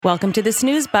Welcome to the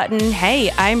snooze button. Hey,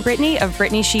 I'm Brittany of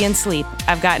Brittany She and Sleep.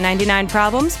 I've got 99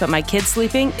 problems, but my kid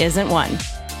sleeping isn't one.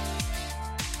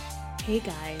 Hey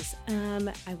guys,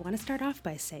 I want to start off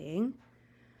by saying,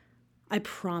 I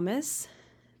promise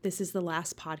this is the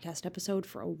last podcast episode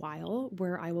for a while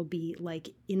where I will be like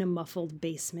in a muffled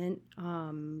basement,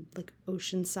 like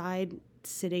oceanside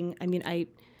sitting. I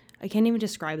can't even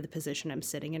describe the position I'm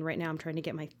sitting in right now. I'm trying to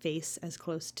get my face as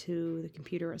close to the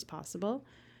computer as possible.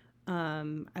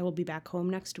 I will be back home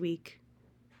next week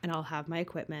and I'll have my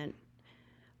equipment.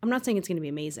 I'm not saying it's going to be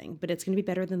amazing, but it's going to be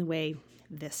better than the way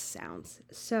this sounds.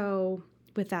 So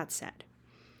with that said,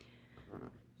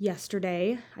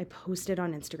 yesterday I posted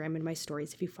on Instagram in my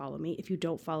stories. If you follow me, if you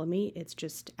don't follow me, it's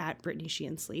just at Brittany She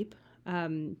and Sleep.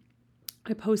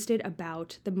 I posted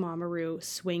about the Mamaroo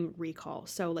swing recall.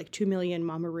 So like 2 million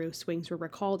Mamaroo swings were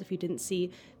recalled. If you didn't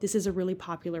see, this is a really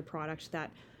popular product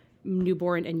that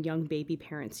newborn and young baby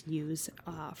parents use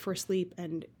for sleep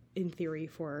and in theory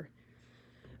for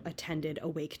attended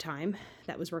awake time.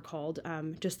 That was recalled.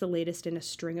 Just the latest in a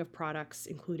string of products,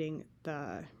 including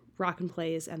the Rock and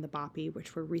Plays and the Boppy,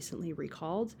 which were recently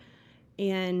recalled.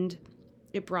 And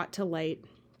it brought to light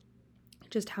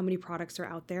just how many products are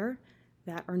out there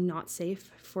that are not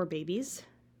safe for babies,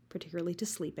 particularly to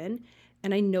sleep in.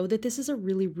 And I know that this is a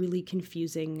really, really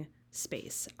confusing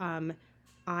space.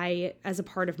 As a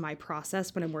part of my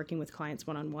process, when I'm working with clients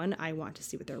one-on-one, I want to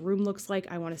see what their room looks like.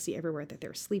 I want to see everywhere that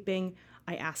they're sleeping.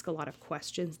 I ask a lot of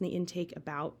questions in the intake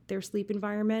about their sleep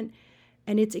environment.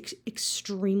 And it's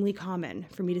extremely common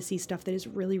for me to see stuff that is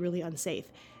really, really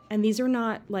unsafe. And these are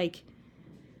not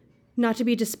to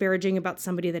be disparaging about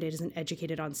somebody that isn't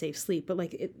educated on safe sleep, but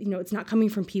it's not coming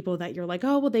from people that you're like,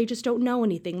 oh, well, they just don't know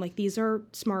anything. Like, these are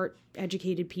smart,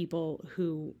 educated people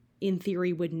who in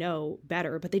theory would know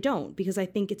better, but they don't, because I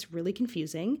think it's really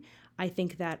confusing. I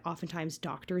think that oftentimes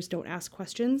doctors don't ask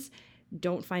questions,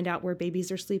 don't find out where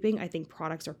babies are sleeping. I think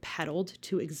products are peddled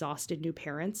to exhausted new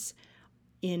parents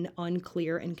in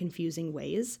unclear and confusing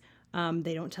ways.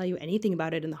 They don't tell you anything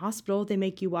about it in the hospital. They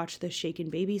make you watch the shaken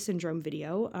baby syndrome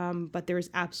video, but there's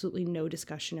absolutely no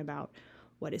discussion about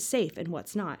what is safe and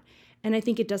what's not. And I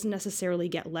think it doesn't necessarily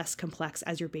get less complex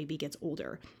as your baby gets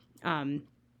older.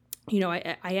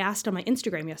 I asked on my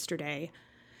Instagram yesterday,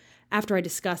 after I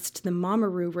discussed the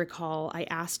Mamaroo recall, I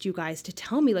asked you guys to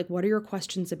tell me, what are your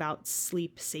questions about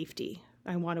sleep safety?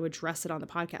 I want to address it on the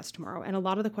podcast tomorrow. And a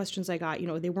lot of the questions I got,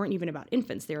 they weren't even about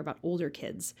infants. They were about older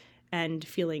kids and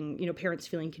parents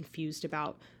feeling confused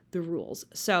about the rules.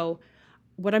 So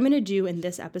what I'm going to do in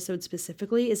this episode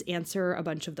specifically is answer a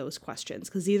bunch of those questions,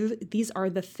 because these are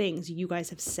the things you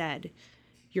guys have said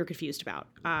you're confused about.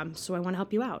 So I want to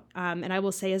help you out. And I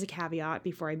will say as a caveat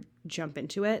before I jump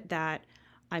into it that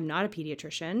I'm not a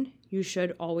pediatrician. You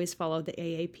should always follow the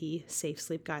AAP Safe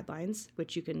Sleep Guidelines,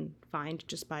 which you can find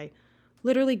just by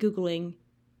literally Googling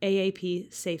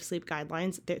AAP Safe Sleep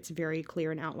Guidelines. It's very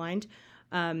clear and outlined.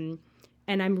 And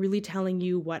I'm really telling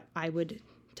you what I would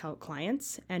tell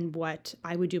clients and what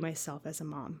I would do myself as a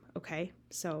mom, okay?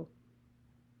 So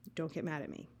don't get mad at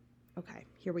me. Okay,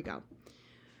 here we go.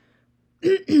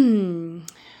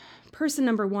 Person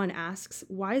number 1 asks,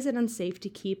 why is it unsafe to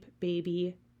keep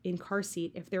baby in car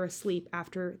seat if they're asleep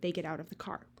after they get out of the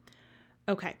car?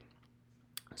 Okay,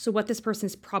 so what this person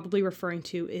is probably referring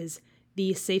to is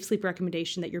the safe sleep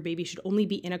recommendation that your baby should only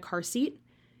be in a car seat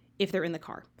if they're in the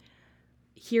car.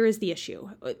 Here is the issue.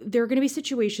 There are going to be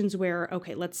situations where,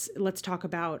 okay, let's talk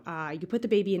about you put the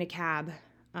baby in a cab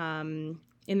in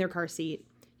their car seat.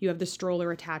 You have the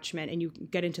stroller attachment and you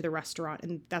get into the restaurant,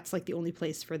 and that's like the only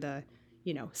place for the,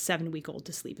 7-week-old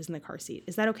to sleep is in the car seat.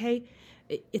 Is that okay?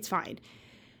 It's fine.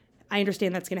 I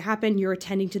understand that's going to happen. You're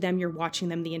attending to them. You're watching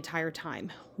them the entire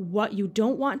time. What you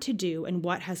don't want to do and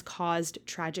what has caused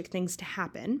tragic things to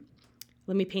happen,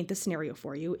 let me paint the scenario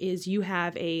for you, is you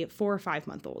have a 4 or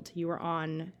 5-month-old. You are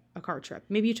on a car trip.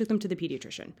 Maybe you took them to the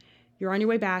pediatrician. You're on your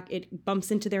way back. It bumps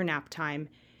into their nap time.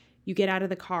 You get out of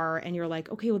the car and you're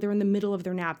like, okay, well, they're in the middle of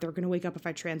their nap. They're going to wake up if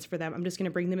I transfer them. I'm just going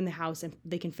to bring them in the house and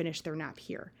they can finish their nap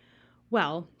here.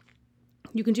 Well,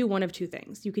 you can do one of two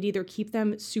things. You could either keep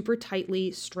them super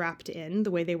tightly strapped in the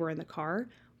way they were in the car,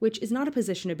 which is not a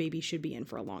position a baby should be in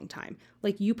for a long time.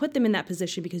 Like, you put them in that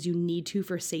position because you need to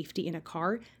for safety in a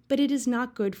car, but it is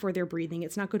not good for their breathing.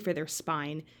 It's not good for their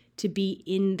spine to be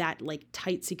in that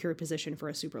tight, secure position for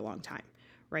a super long time.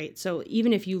 Right? So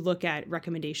even if you look at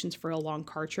recommendations for a long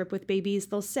car trip with babies,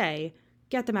 they'll say,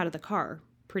 get them out of the car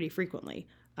pretty frequently.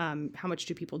 How much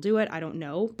do people do it? I don't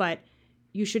know, but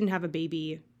you shouldn't have a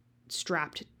baby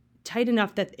strapped tight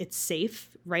enough that it's safe,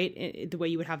 right? The way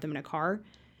you would have them in a car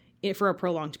for a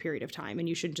prolonged period of time. And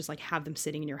you shouldn't just have them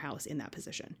sitting in your house in that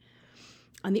position.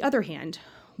 On the other hand,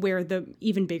 where the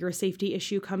even bigger safety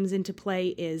issue comes into play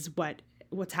is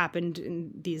what's happened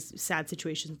in these sad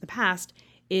situations in the past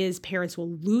is parents will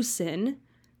loosen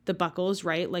the buckles,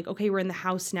 right? Like, okay, we're in the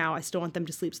house now. I still want them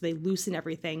to sleep. So they loosen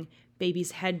everything.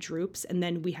 Baby's head droops. And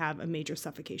then we have a major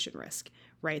suffocation risk,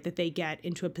 right? That they get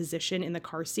into a position in the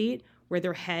car seat where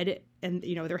their head and,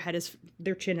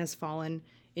 their chin has fallen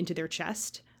into their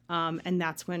chest. And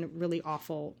that's when really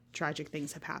awful, tragic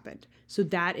things have happened. So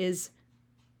that is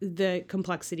the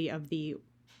complexity of the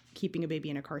keeping a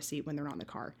baby in a car seat when they're not in the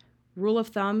car. Rule of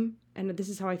thumb, and this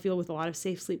is how I feel with a lot of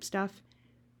safe sleep stuff,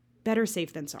 better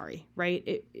safe than sorry,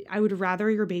 right? I would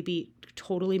rather your baby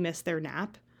totally miss their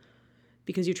nap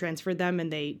because you transferred them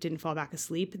and they didn't fall back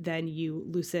asleep than you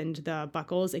loosened the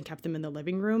buckles and kept them in the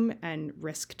living room and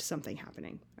risked something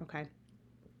happening, okay?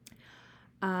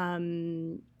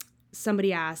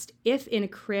 Somebody asked, if in a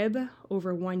crib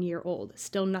over 1 year old,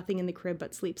 still nothing in the crib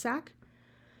but sleep sack,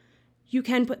 you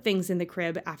can put things in the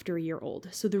crib after a year old.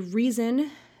 So the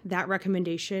reason that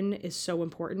recommendation is so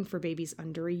important for babies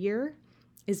under a year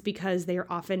is because they are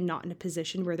often not in a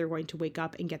position where they're going to wake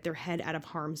up and get their head out of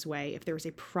harm's way if there's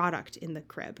a product in the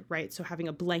crib, right? So having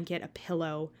a blanket, a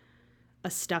pillow,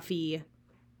 a stuffy,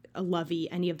 a lovey,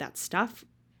 any of that stuff,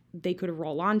 they could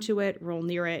roll onto it, roll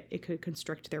near it. It could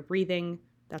constrict their breathing.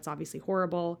 That's obviously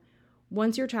horrible.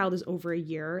 Once your child is over a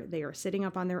year, they are sitting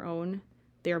up on their own.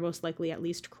 They are most likely at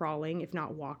least crawling, if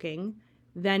not walking.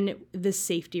 Then the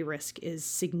safety risk is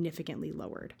significantly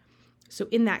lowered. So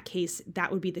in that case,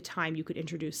 that would be the time you could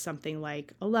introduce something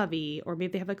like a lovey, or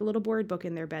maybe they have like a little board book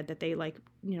in their bed that they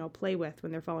play with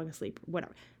when they're falling asleep,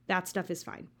 whatever. That stuff is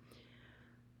fine.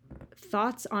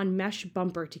 Thoughts on mesh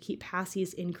bumper to keep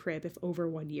passies in crib if over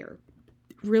 1 year?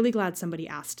 Really glad somebody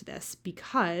asked this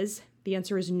because the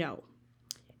answer is no.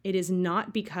 It is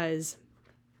not because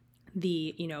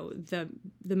the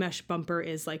mesh bumper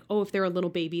is like, oh, if they're a little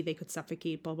baby, they could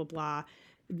suffocate, blah, blah, blah.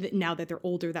 Now that they're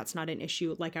older, that's not an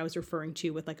issue like I was referring to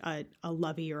with like a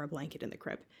lovey or a blanket in the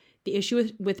crib. The issue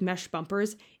with mesh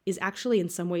bumpers is actually in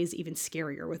some ways even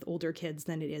scarier with older kids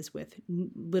than it is with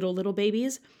little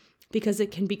babies, because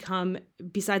it can become,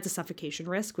 besides a suffocation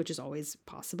risk, which is always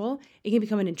possible, it can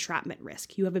become an entrapment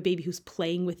risk. You have a baby who's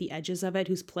playing with the edges of it,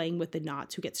 who's playing with the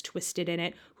knots, who gets twisted in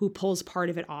it, who pulls part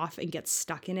of it off and gets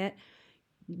stuck in it.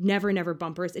 Never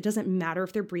bumpers. It doesn't matter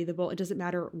if they're breathable. It doesn't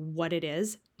matter what it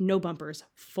is. No bumpers,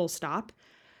 full stop.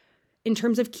 In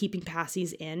terms of keeping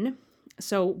passies in,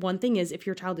 so one thing is if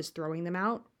your child is throwing them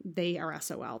out, they are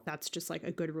SOL. That's just like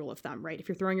a good rule of thumb, right? If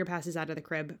you're throwing your passies out of the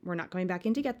crib, we're not going back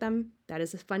in to get them. That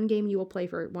is a fun game you will play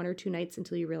for 1 or 2 nights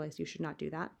until you realize you should not do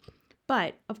that.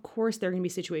 But of course, there are going to be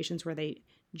situations where they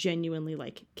genuinely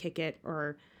like kick it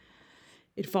or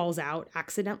it falls out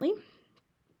accidentally.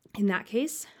 In that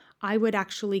case, I would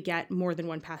actually get more than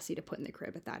one passy to put in the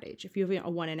crib at that age. If you have a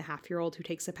 1.5-year-old who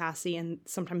takes a passy and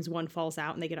sometimes one falls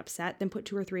out and they get upset, then put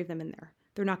 2 or 3 of them in there.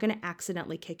 They're not going to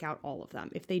accidentally kick out all of them.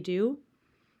 If they do,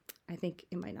 I think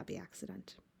it might not be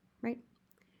accident, right?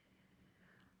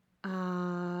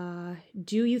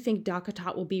 Do you think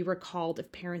DockATot will be recalled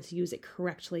if parents use it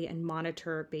correctly and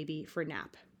monitor baby for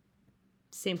nap?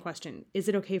 Same question. Is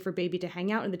it okay for baby to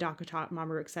hang out in the DockATot,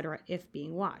 Mamaru, etc. if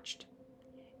being watched?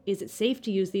 Is it safe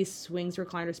to use these swings,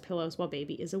 recliners, pillows while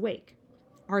baby is awake?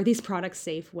 Are these products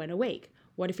safe when awake?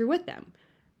 What if you're with them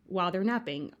while they're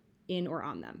napping, in or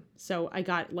on them? So I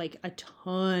got like a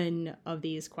ton of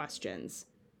these questions,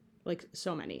 like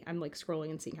so many. I'm like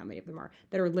scrolling and seeing how many of them are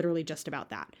that are literally just about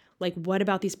that. Like, what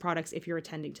about these products if you're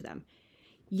attending to them?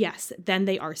 Yes, then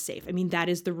they are safe. I mean, that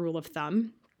is the rule of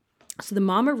thumb. So the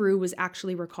Mamaru was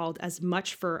actually recalled as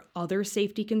much for other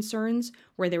safety concerns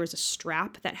where there was a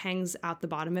strap that hangs out the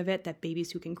bottom of it that babies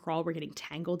who can crawl were getting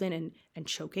tangled in and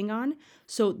choking on.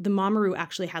 So the Mamaru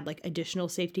actually had like additional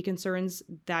safety concerns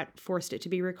that forced it to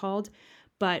be recalled.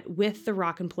 But with the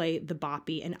Rock and Play, the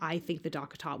Boppy, and I think the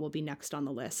DockATot will be next on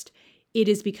the list, it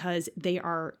is because they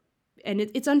are, and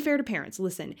it's unfair to parents.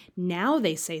 Listen, now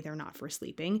they say they're not for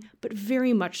sleeping, but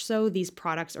very much so these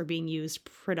products are being used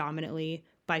predominantly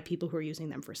by people who are using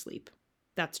them for sleep.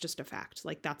 That's just a fact.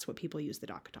 Like, that's what people use the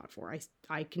DockATot for.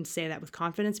 I can say that with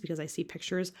confidence because I see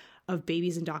pictures of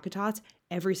babies in DockATots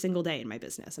every single day in my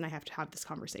business, and I have to have this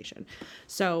conversation.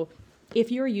 So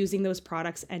if you're using those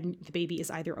products and the baby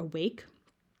is either awake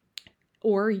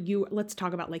or let's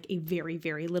talk about like a very,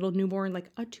 very little newborn,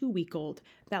 like a 2-week-old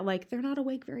that like they're not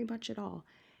awake very much at all,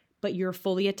 but you're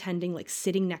fully attending, like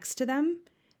sitting next to them,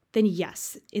 then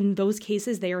yes, in those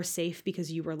cases, they are safe because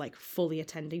you were like fully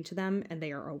attending to them and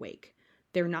they are awake.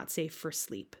 They're not safe for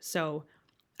sleep. So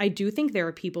I do think there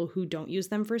are people who don't use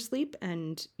them for sleep.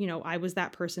 And, I was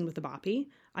that person with the Boppy.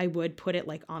 I would put it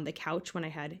like on the couch when I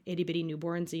had itty bitty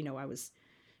newborns. You know, I was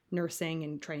nursing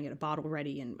and trying to get a bottle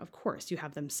ready. And of course you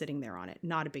have them sitting there on it.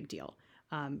 Not a big deal.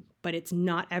 But it's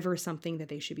not ever something that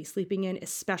they should be sleeping in,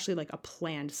 especially like a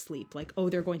planned sleep. Like, oh,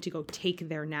 they're going to go take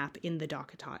their nap in the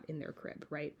DockATot in their crib,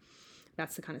 right?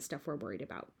 That's the kind of stuff we're worried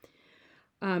about.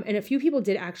 And a few people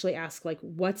did actually ask, like,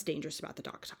 what's dangerous about the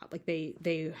DockATot? Like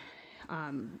they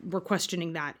were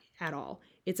questioning that at all.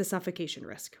 It's a suffocation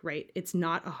risk, right? It's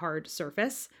not a hard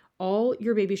surface. All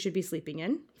your baby should be sleeping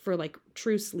in for like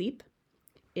true sleep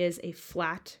is a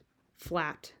flat,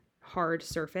 hard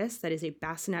surface that is a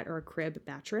bassinet or a crib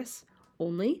mattress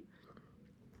only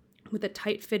with a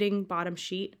tight-fitting bottom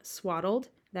sheet, swaddled.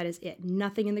 That is it.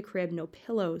 Nothing in the crib, no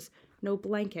pillows, no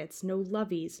blankets, no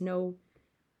loveys, no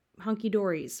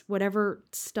hunky-dories, whatever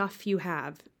stuff you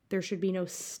have. There should be no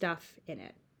stuff in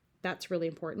it. That's really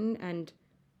important, and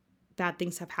bad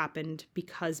things have happened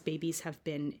because babies have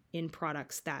been in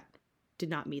products that did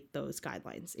not meet those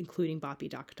guidelines, including Boppy,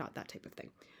 DockATot, that type of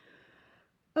thing.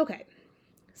 Okay,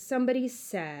 somebody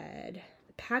said,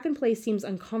 pack and play seems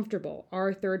uncomfortable.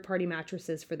 Are third-party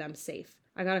mattresses for them safe?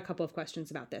 I got a couple of questions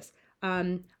about this.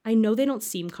 I know they don't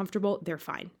seem comfortable. They're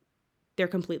fine. They're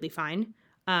completely fine.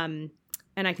 And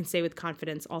I can say with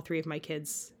confidence, all three of my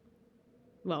kids,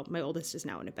 well, my oldest is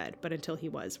now in a bed, but until he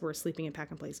was, we're sleeping in pack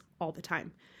and plays all the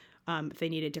time. If they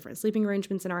needed different sleeping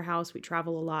arrangements in our house, we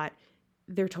travel a lot.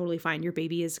 They're totally fine. Your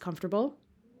baby is comfortable.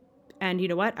 And you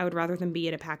know what? I would rather them be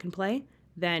in a pack and play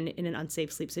than in an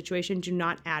unsafe sleep situation. Do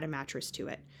not add a mattress to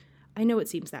it. I know it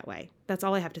seems that way. That's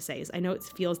all I have to say is I know it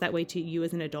feels that way to you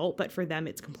as an adult, but for them,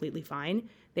 it's completely fine.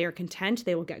 They are content.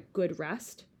 They will get good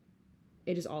rest.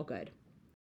 It is all good.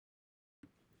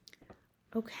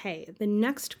 Okay, the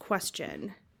next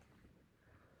question.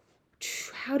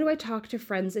 How do I talk to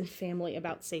friends and family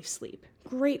about safe sleep?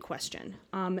 Great question.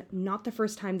 Not the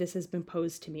first time this has been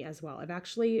posed to me as well. I've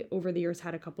actually, over the years,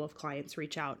 had a couple of clients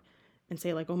reach out and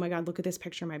say like, oh my God, look at this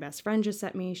picture my best friend just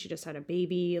sent me. She just had a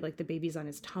baby, like the baby's on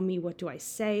his tummy. What do I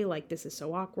say? Like, this is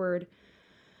so awkward.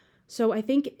 So I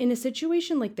think in a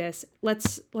situation like this,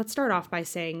 let's start off by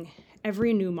saying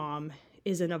every new mom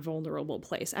is in a vulnerable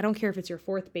place. I don't care if it's your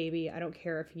fourth baby. I don't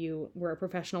care if you were a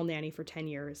professional nanny for 10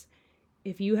 years.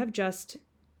 If you have just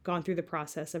gone through the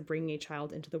process of bringing a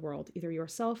child into the world, either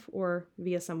yourself or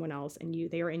via someone else, and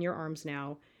they are in your arms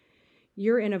now,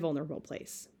 you're in a vulnerable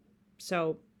place.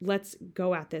 So let's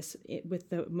go at this with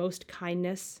the most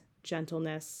kindness,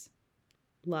 gentleness,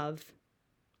 love,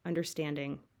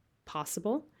 understanding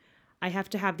possible. I have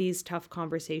to have these tough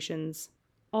conversations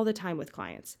all the time with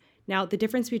clients. Now, the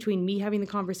difference between me having the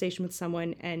conversation with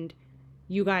someone and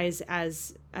you guys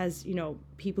as you know,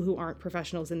 people who aren't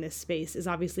professionals in this space is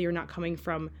obviously you're not coming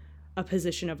from a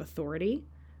position of authority,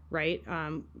 right?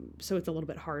 So it's a little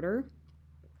bit harder.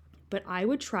 But I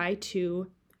would try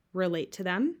to relate to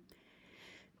them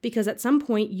because at some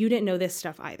point you didn't know this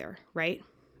stuff either, right?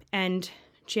 And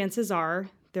chances are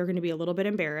they're going to be a little bit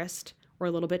embarrassed or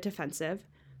a little bit defensive.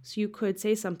 So you could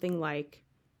say something like,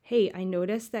 hey, I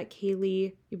noticed that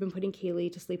Kaylee, you've been putting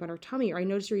Kaylee to sleep on her tummy, or I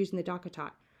noticed you're using the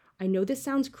DockATot. I know this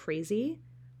sounds crazy,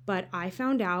 but I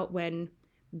found out when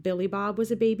Billy Bob was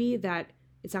a baby that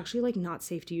it's actually like not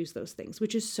safe to use those things,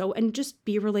 which is so, and just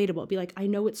be relatable. Be like, I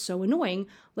know it's so annoying.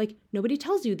 Like nobody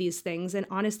tells you these things. And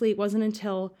honestly, it wasn't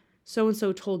until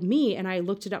so-and-so told me and I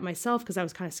looked it up myself because I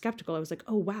was kind of skeptical. I was like,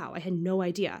 oh, wow, I had no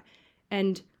idea.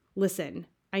 And listen,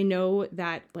 I know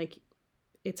that like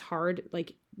it's hard,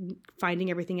 like finding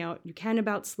everything out you can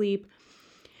about sleep,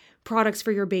 products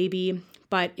for your baby.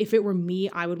 But if it were me,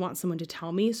 I would want someone to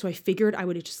tell me. So I figured I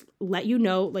would just let you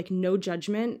know, like no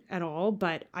judgment at all.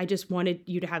 But I just wanted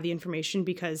you to have the information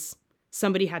because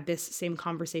somebody had this same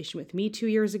conversation with me 2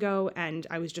 years ago. And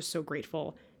I was just so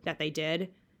grateful that they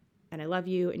did. And I love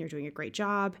you and you're doing a great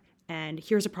job. And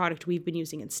here's a product we've been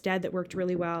using instead that worked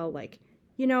really well. Like,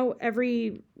 you know,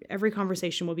 every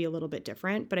conversation will be a little bit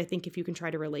different. But I think if you can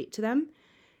try to relate to them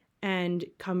and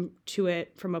come to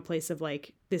it from a place of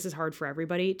like, this is hard for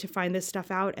everybody to find this stuff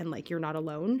out and like, you're not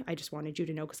alone. I just wanted you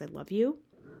to know because I love you.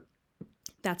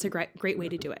 That's a great way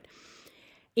to do it.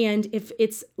 And if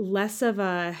it's less of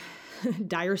a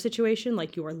dire situation,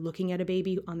 like you are looking at a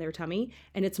baby on their tummy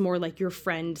and it's more like your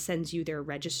friend sends you their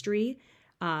registry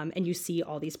and you see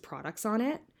all these products on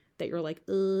it that you're like,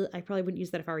 I probably wouldn't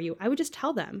use that if I were you. I would just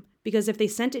tell them because if they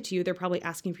sent it to you, they're probably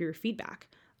asking for your feedback.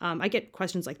 I get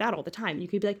questions like that all the time. You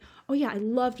could be like, oh yeah, I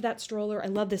loved that stroller. I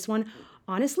love this one.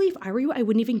 Honestly, if I were you, I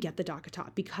wouldn't even get the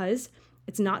DockATot because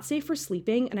it's not safe for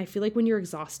sleeping. And I feel like when you're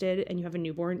exhausted and you have a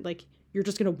newborn, like you're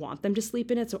just going to want them to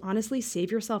sleep in it. So honestly,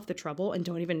 save yourself the trouble and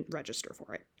don't even register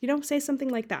for it. You know, say something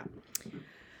like that.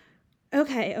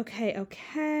 Okay.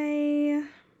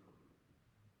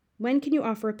 When can you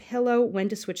offer a pillow? When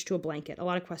to switch to a blanket? A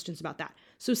lot of questions about that.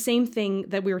 So same thing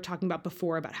that we were talking about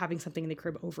before about having something in the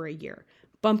crib over a year.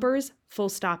 Bumpers, full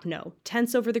stop, no.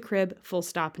 Tents over the crib, full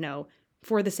stop, no.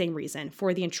 For the same reason,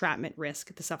 for the entrapment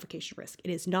risk, the suffocation risk. It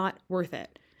is not worth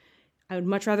it. I would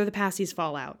much rather the passies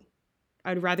fall out.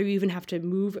 I would rather you even have to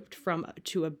move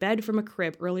to a bed from a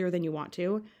crib earlier than you want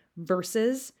to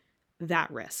versus that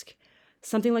risk.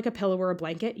 Something like a pillow or a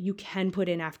blanket, you can put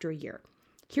in after a year.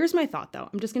 Here's my thought, though.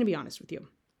 I'm just going to be honest with you.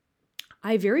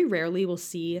 I very rarely will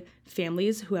see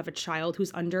families who have a child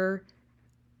who's under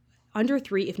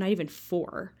 3, if not even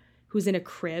 4, who's in a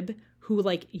crib, who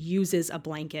like uses a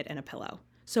blanket and a pillow.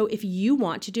 So if you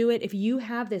want to do it, if you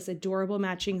have this adorable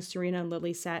matching Serena and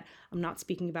Lily set, I'm not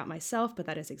speaking about myself, but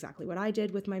that is exactly what I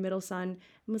did with my middle son,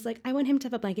 and was like, I want him to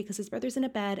have a blanket because his brother's in a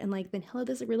bed, and like then he'll have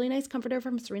this really nice comforter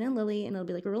from Serena and Lily, and it'll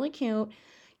be like really cute.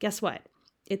 Guess what?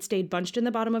 It stayed bunched in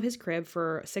the bottom of his crib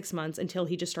for 6 months until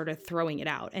he just started throwing it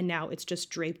out. And now it's just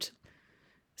draped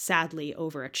sadly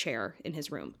over a chair in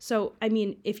his room. So, I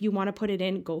mean, if you want to put it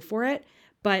in, go for it.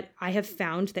 But I have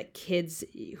found that kids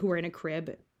who are in a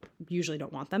crib usually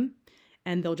don't want them.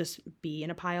 And they'll just be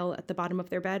in a pile at the bottom of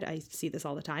their bed. I see this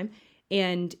all the time.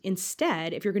 And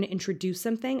instead, if you're going to introduce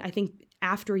something, I think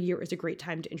after a year is a great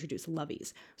time to introduce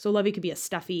loveys. So lovey could be a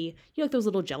stuffy, like those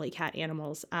little jelly cat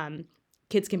animals.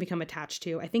 Kids can become attached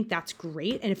to. I think that's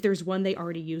great. And if there's one they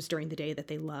already use during the day that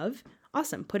they love,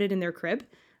 awesome. Put it in their crib.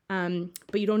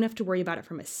 But you don't have to worry about it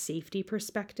from a safety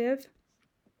perspective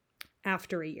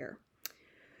after a year.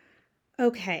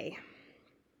 Okay.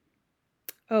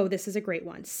 Oh, this is a great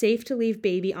one. Safe to leave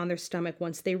baby on their stomach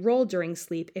once they roll during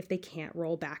sleep if they can't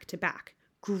roll back to back.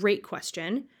 Great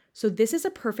question. So this is a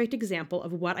perfect example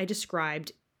of what I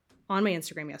described on my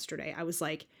Instagram yesterday. I was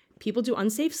like, people do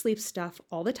unsafe sleep stuff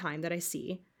all the time that I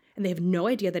see, and they have no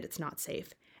idea that it's not safe.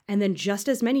 And then just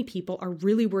as many people are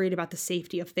really worried about the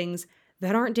safety of things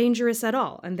that aren't dangerous at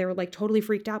all, and they're like totally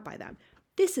freaked out by them.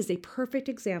 This is a perfect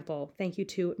example. Thank you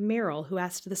to Meryl who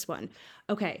asked this one.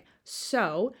 Okay,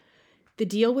 so the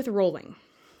deal with rolling.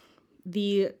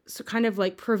 The kind of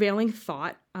like prevailing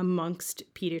thought amongst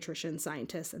pediatricians,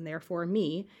 scientists, and therefore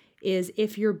me, is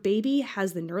if your baby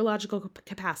has the neurological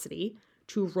capacity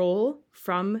to roll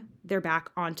from their back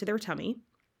onto their tummy,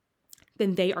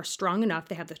 then they are strong enough.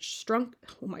 They have the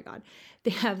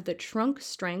they have the trunk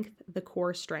strength, the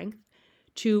core strength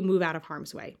to move out of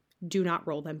harm's way. Do not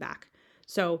roll them back.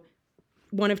 So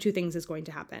one of two things is going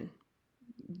to happen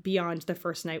beyond the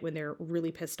first night when they're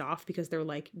really pissed off because they're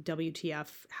like, WTF,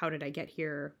 how did I get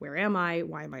here? Where am I?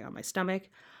 Why am I on my stomach?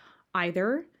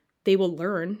 Either they will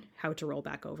learn how to roll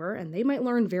back over, and they might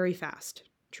learn very fast,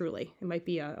 truly. It might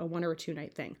be a 1 or a 2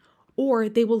 night thing. Or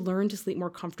they will learn to sleep more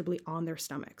comfortably on their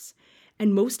stomachs.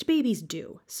 And most babies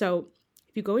do. So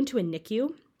if you go into a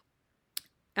NICU,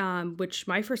 which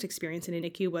my first experience in a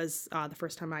NICU was the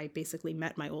first time I basically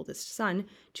met my oldest son.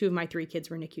 2 of my 3 kids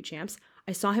were NICU champs.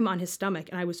 I saw him on his stomach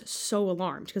and I was so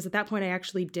alarmed because at that point I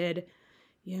actually did,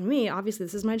 me, obviously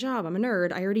this is my job. I'm a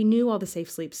nerd. I already knew all the safe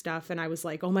sleep stuff. And I was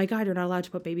like, oh my God, you're not allowed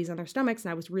to put babies on their stomachs.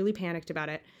 And I was really panicked about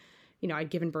it. I'd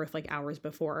given birth like hours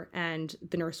before. And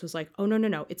the nurse was like, oh,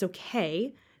 no, it's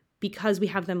okay because we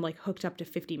have them like hooked up to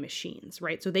 50 machines,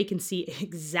 right? So they can see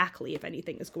exactly if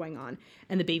anything is going on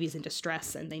and the baby's in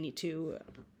distress and they need to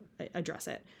address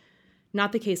it.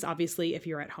 Not the case, obviously, if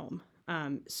you're at home.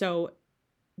 So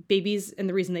babies, and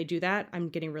the reason they do that, I'm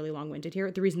getting really long-winded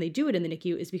here. The reason they do it in the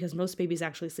NICU is because most babies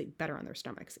actually sleep better on their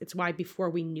stomachs. It's why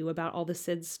before we knew about all the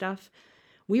SIDS stuff,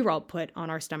 we were all put on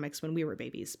our stomachs when we were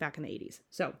babies back in the 80s.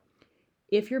 So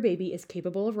if your baby is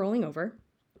capable of rolling over,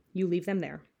 you leave them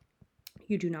there.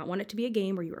 You do not want it to be a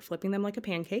game where you are flipping them like a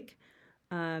pancake.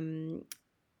 You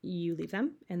leave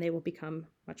them and they will become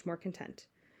much more content.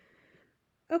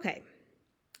 Okay.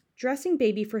 Dressing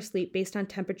baby for sleep based on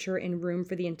temperature in room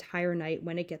for the entire night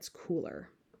when it gets cooler.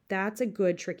 That's a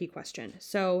good, tricky question.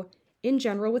 So in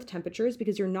general with temperatures,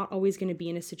 because you're not always going to be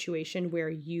in a situation where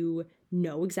you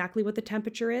know exactly what the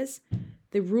temperature is,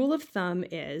 the rule of thumb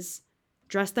is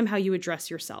dress them how you would dress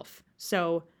yourself.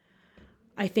 So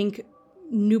I think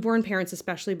newborn parents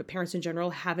especially, but parents in general,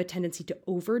 have a tendency to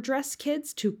overdress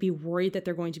kids, to be worried that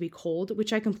they're going to be cold,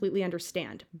 which I completely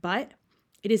understand. But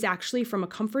it is actually, from a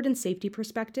comfort and safety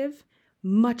perspective,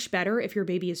 much better if your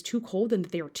baby is too cold than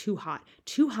that they are too hot.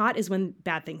 Too hot is when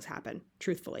bad things happen,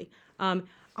 truthfully.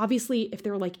 Obviously, if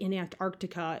they're like in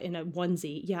Antarctica in a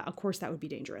onesie, yeah, of course that would be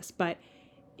dangerous. But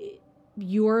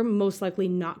you're most likely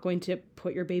not going to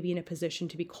put your baby in a position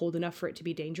to be cold enough for it to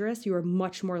be dangerous. You are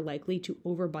much more likely to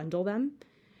overbundle them.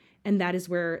 And that is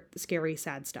where the scary,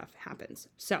 sad stuff happens.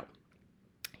 So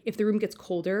If the room gets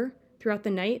colder throughout the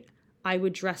night, I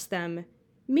would dress them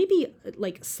maybe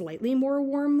like slightly more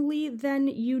warmly than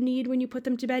you need when you put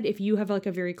them to bed if you have like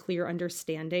a very clear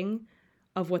understanding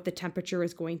of what the temperature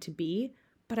is going to be.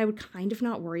 But I would kind of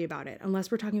not worry about it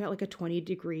unless we're talking about like a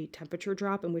 20-degree temperature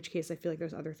drop, in which case I feel like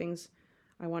there's other things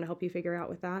I want to help you figure out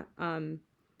with that.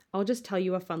 I'll just tell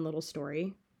you a fun little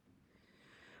story.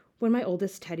 When my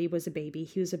oldest Teddy was a baby,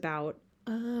 he was about,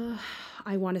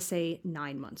 I want to say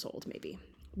 9 months old maybe.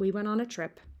 We went on a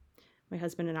trip, my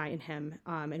husband and I and him,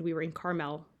 and we were in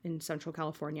Carmel in Central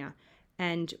California,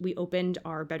 and we opened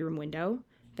our bedroom window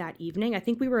that evening. I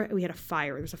think we had a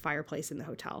fire. There was a fireplace in the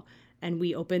hotel, and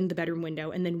we opened the bedroom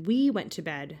window, and then we went to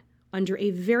bed under a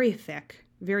very thick,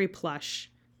 very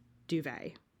plush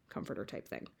duvet, comforter type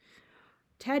thing.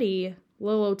 Teddy,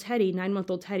 little old Teddy,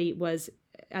 9-month-old Teddy, was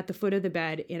at the foot of the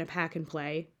bed in a pack and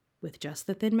play with just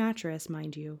the thin mattress,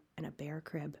 mind you, and a bare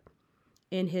crib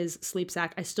in his sleep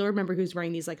sack. I still remember he was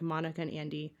wearing these like Monica and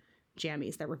Andy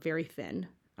jammies that were very thin,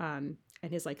 and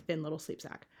his like thin little sleep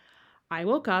sack. I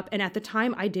woke up, and at the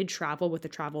time I did travel with a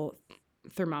travel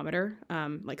thermometer,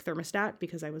 like thermostat,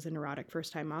 because I was a neurotic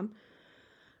first-time mom.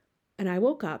 And I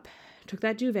woke up, took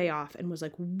that duvet off, and was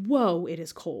like, whoa, it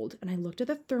is cold. And I looked at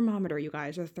the thermometer, you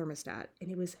guys, or the thermostat,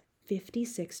 and it was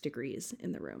 56 degrees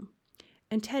in the room.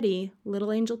 And Teddy,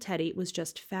 little angel Teddy, was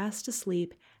just fast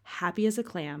asleep, happy as a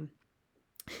clam.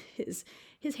 His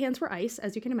hands were ice,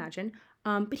 as you can imagine,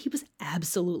 but he was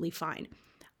absolutely fine.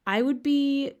 I would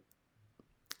be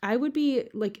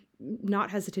like not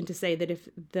hesitant to say that if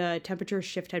the temperature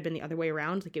shift had been the other way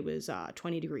around, like it was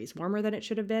 20 degrees warmer than it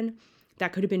should have been,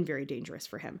 that could have been very dangerous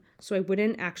for him. So I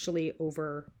wouldn't actually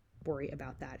over worry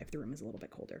about that if the room is a little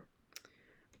bit colder.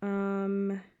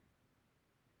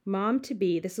 Mom to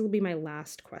be, this will be my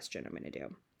last question I'm going to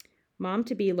do. Mom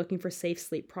to be looking for safe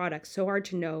sleep products. So hard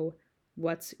to know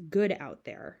what's good out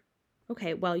there.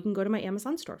 Okay, well, you can go to my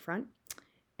Amazon storefront,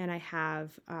 and I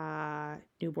have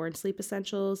newborn sleep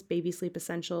essentials, baby sleep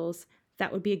essentials.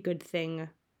 That would be a good thing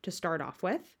to start off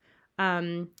with.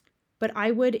 But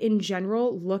I would, in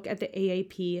general, look at the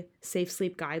AAP Safe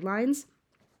Sleep Guidelines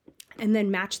and then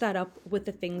match that up with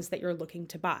the things that you're looking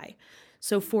to buy.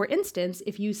 So, for instance,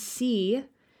 if you see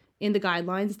in the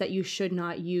guidelines that you should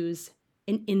not use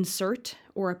an insert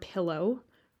or a pillow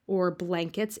or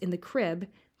blankets in the crib,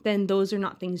 then those are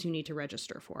not things you need to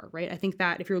register for, right? I think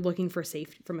that if you're looking for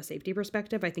safe from a safety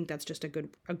perspective, I think that's just a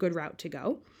good route to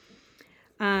go.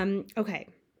 Okay.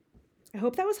 I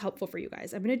hope that was helpful for you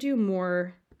guys. I'm going to do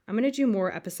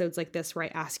more episodes like this where I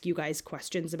ask you guys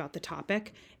questions about the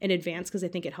topic in advance, because I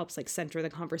think it helps like center the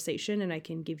conversation, and I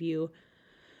can give you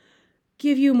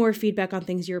more feedback on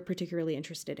things you're particularly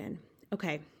interested in.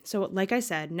 Okay. So like I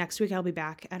said, next week I'll be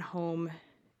back at home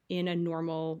in a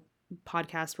normal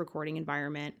podcast recording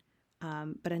environment.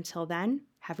 But until then,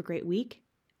 have a great week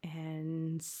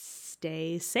and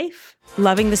stay safe.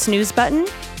 Loving the snooze button?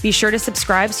 Be sure to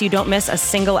subscribe so you don't miss a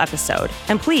single episode.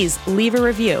 And please leave a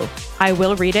review. I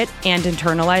will read it and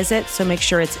internalize it, so make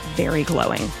sure it's very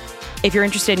glowing. If you're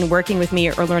interested in working with me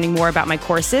or learning more about my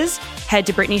courses, head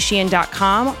to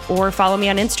BrittanySheehan.com or follow me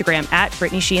on Instagram at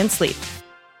BrittanySheehanSleep.